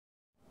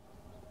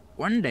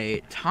One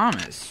day,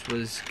 Thomas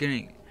was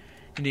getting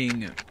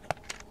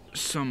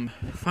some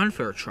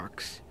funfair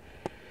trucks.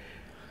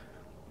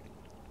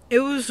 It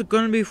was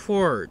going to be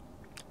for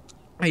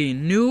a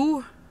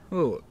new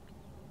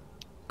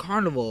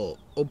carnival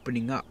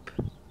opening up.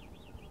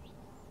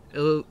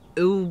 It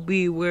will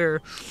be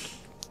where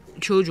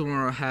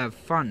children will have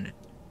fun.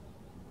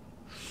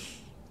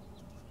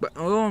 But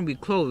it'll only be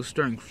closed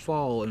during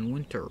fall and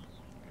winter.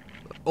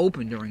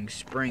 Open during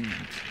spring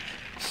and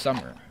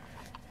summer.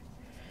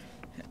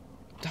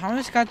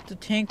 Thomas got the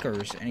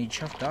tankers and he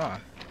chuffed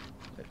off.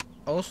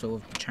 Also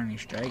with the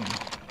Chinese dragon.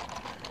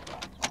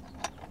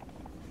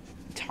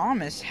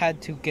 Thomas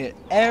had to get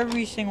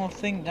every single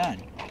thing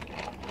done.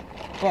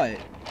 But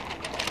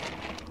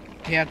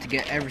he had to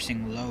get every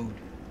single load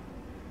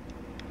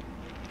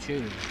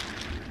too.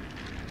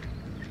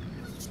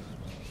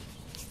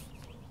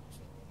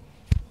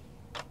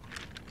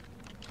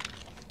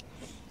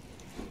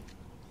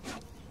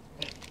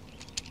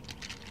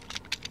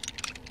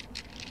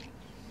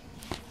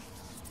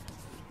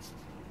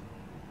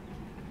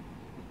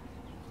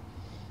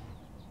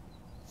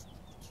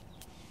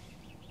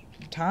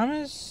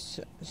 Thomas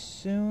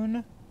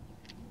soon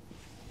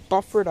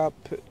buffered up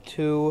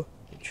to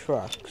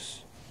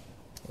trucks,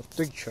 or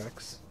 3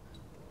 trucks,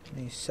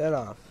 and he set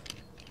off.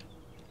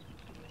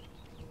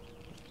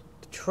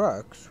 The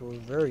trucks were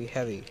very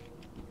heavy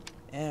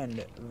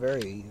and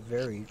very,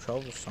 very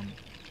troublesome.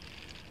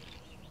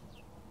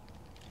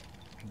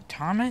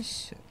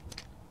 Thomas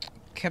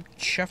kept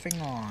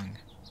chuffing along.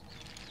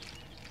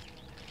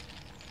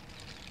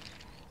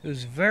 He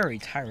was very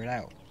tired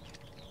out.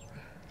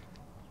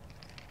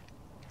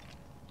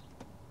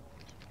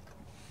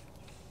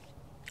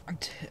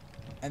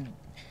 And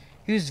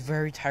he was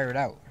very tired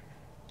out.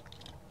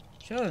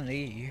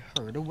 Suddenly, he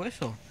heard a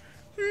whistle.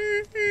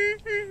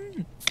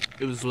 It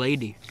was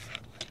Lady.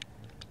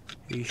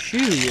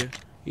 She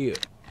is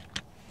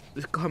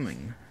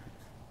coming.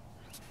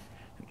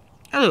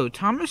 Hello,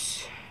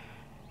 Thomas.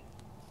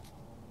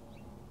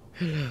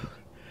 Hello,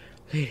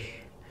 Lady.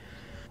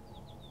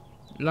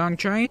 Long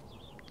train?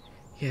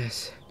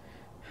 Yes.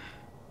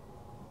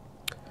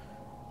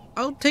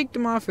 I'll take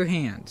them off your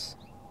hands.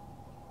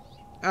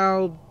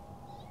 I'll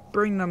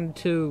bring them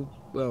to,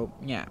 well,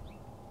 yeah.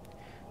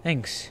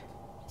 Thanks.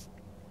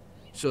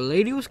 So,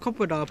 Lady was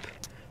coupled up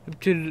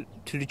to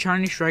the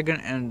Chinese dragon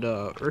and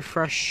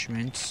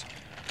refreshments,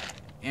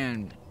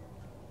 and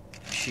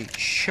she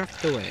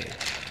chuffed away.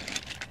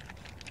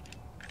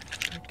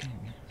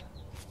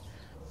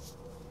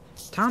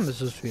 Thomas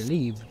was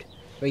relieved,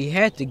 but he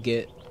had to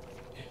get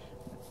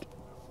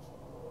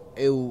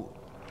a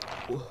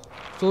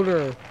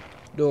solar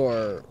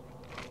door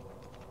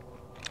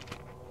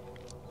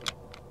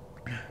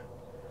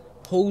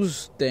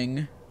hose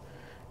thing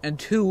and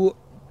 2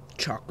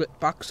 chocolate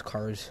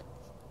boxcars.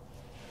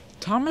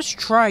 Thomas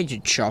tried to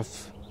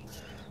chuff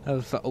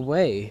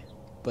away,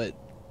 but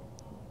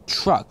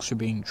trucks were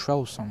being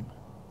troublesome.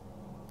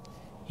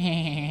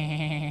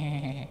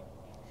 He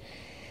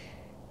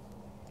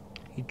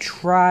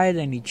tried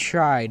and he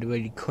tried, but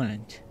he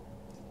couldn't.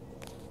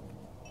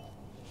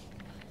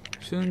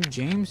 Soon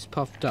James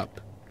puffed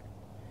up,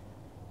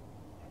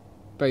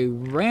 but he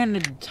ran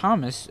into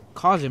Thomas,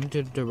 caused him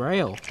to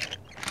derail.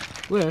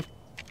 With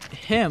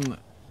him,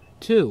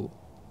 too.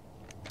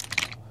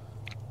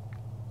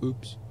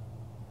 Oops.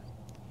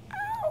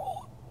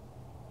 Ow.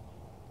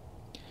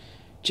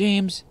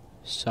 James,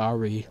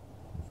 sorry.